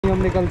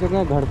हम निकल चुके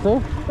हैं घर से।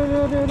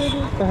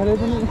 पहले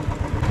तो नहीं।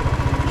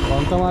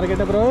 कौन सा मार्केट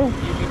है ब्रो?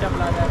 ये बीटा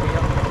प्लाजा है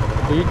भैया।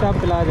 Beta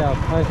plaza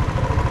first,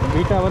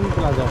 beta 1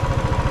 plaza,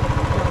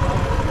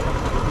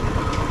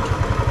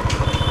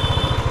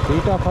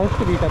 beta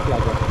first, beta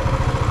plaza.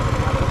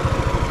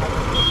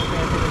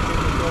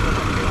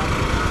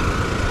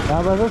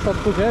 यहाँ पर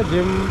सब कुछ है,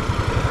 जिम,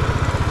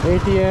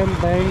 ATM,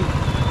 बैंक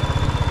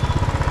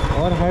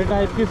और हर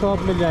टाइप की शॉप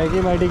मिल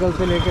जाएगी, मेडिकल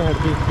से लेके हर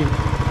चीज़ की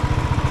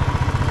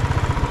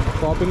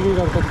शॉपिंग भी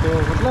कर सकते हो।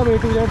 मतलब A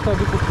to Z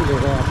सभी कुछ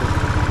मिलेगा यहाँ पे।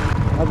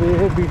 अब ये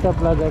है बीटा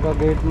प्लाजा का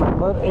गेट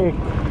नंबर 1।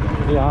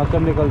 यहाँ से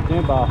हम निकलते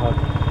हैं बाहर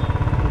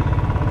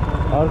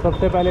और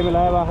सबसे पहले मिला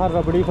है बाहर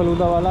रबड़ी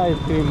फलूदा वाला,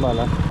 आइसक्रीम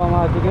वाला। हम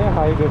आ चुके हैं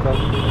हाईवे पर,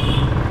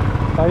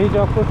 सही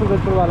चौक से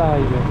सूरजपुर वाला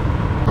हाईवे।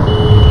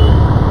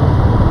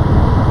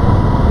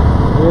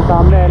 ये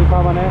सामने अल्फा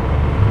वन है।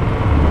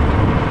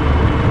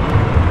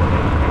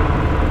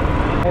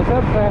 ऐसा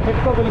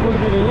ट्रैफिक तो बिल्कुल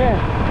भी नहीं है,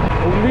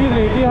 उम्मीद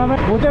नहीं थी हमें,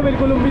 मुझे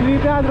बिल्कुल उम्मीद नहीं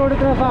थी आज रोड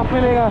इतना साफ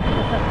मिलेगा।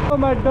 तो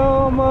मड्डो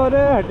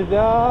मोरे हट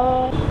जा।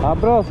 हाँ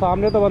ब्रो,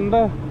 सामने तो बंद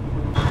है।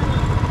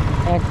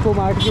 एक्सपो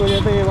मार्ट की वजह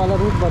से ये वाला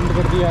रूट बंद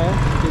कर दिया है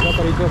सीधा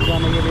परिचय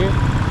जाने के लिए।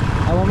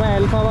 अब हमें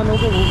अल्फा वन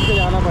होकर घूम के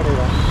जाना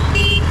पड़ेगा।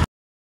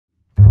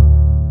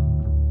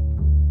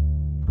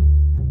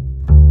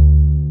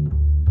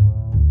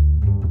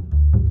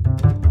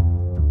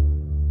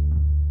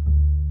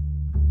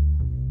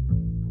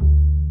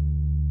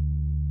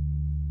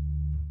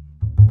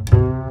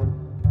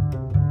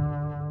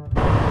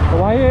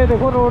 भाई ये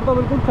देखो, रोड तो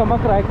बिल्कुल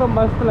चमक रहा है, एकदम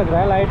मस्त लग रहा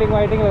है। लाइटिंग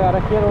वाइटिंग लगा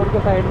रखी है रोड के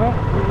साइड में।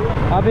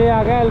 अब ये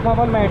आ गया अल्फा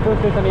वन मेट्रो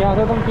स्टेशन। यहाँ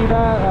से तुम सीधा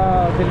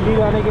दिल्ली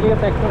जाने के लिए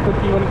सेक्टर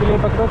 51 के लिए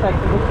पकड़ो।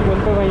 सेक्टर 51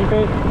 पे वहीं पे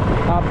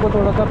आपको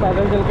थोड़ा सा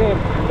पैदल चल के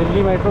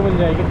दिल्ली मेट्रो मिल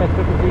जाएगी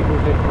सेक्टर 52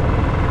 से,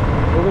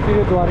 वो भी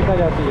सीधे द्वारका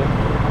जाती है।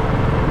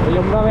 तो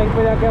यमुना बैंक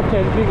पे जाके आप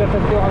चेंज भी कर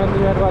सकते हो, आनंद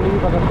विहार वाली भी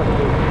पकड़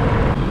सकते हो।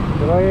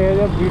 तो ये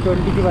जब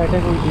G20 की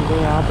बैठक हुई थी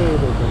तो यहाँ पे ये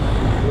देखो,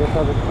 ये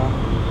सब था।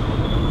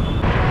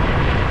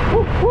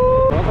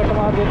 कट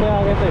मार देते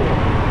आगे से।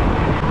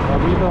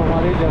 अभी तो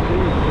हमारी जर्नी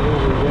शुरू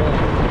हुई है।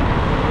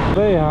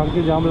 तो यहाँ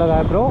की जाम लगा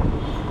है ब्रो।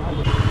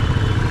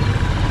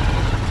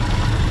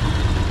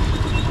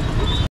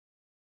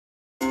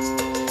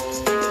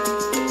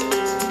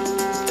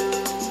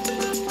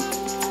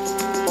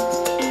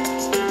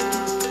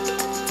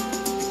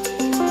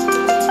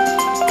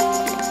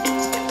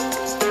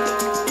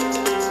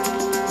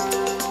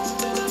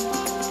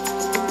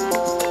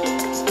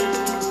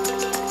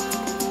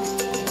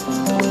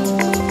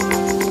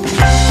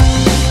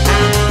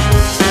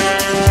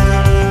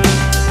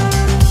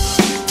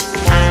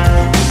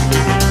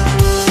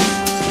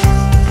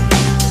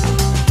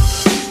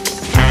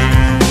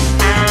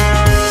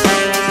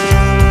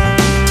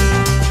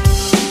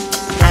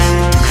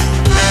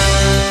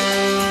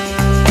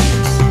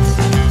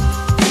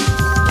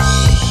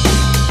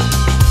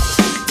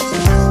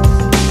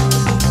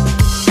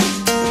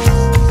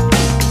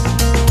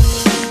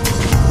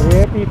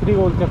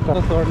 गोल चक्कर,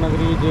 स्वर्ण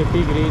नगरी, JP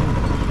ग्रीन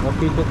और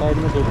पीछे साइड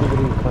में JP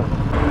ग्रीन था।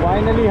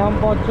 फाइनली हम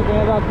पहुंच चुके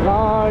हैं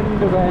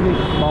ग्रैंड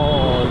वेनिस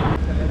मॉल।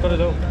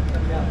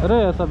 अरे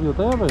ऐसा भी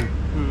होता है भाई।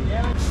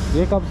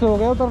 ये कब से हो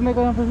गया उतरने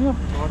का यहाँ पे भैया?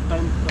 बहुत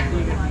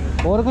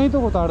टाइम। और कहीं तो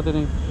उतारते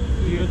नहीं।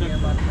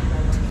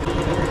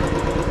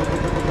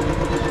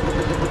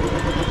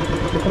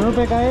 कितने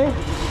रुपए का है?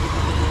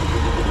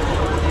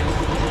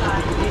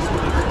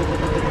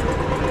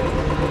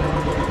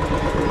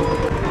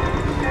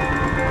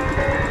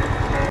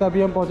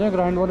 अभी हम पहुंचे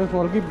ग्रैंड वेनिस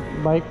मॉल की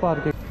बाइक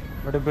पार्किंग।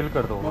 बड़े बिल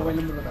कर दो। मोबाइल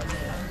नंबर बता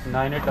दो।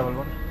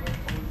 9811।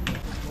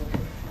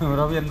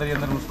 मेरा भी अंदर ही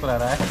अंदर मुस्कुरा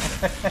रहा है।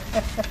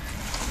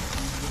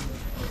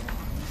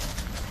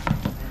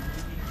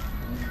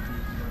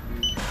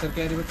 सर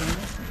कैरी बैग करना?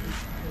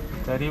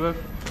 कैरी बैग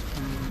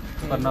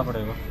करना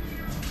पड़ेगा।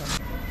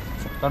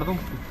 कर दूँ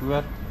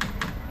QR?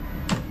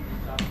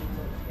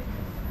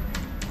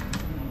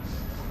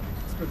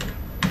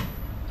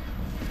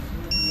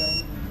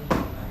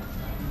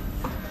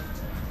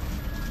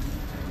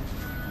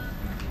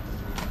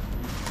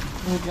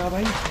 क्या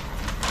भाई?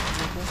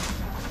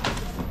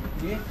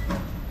 ये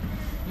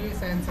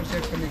सेंसर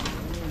सेट करने के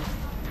लिए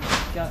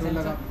क्या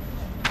लगा?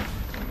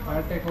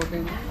 हार्ट अटैक होते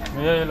हैं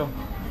ये लो।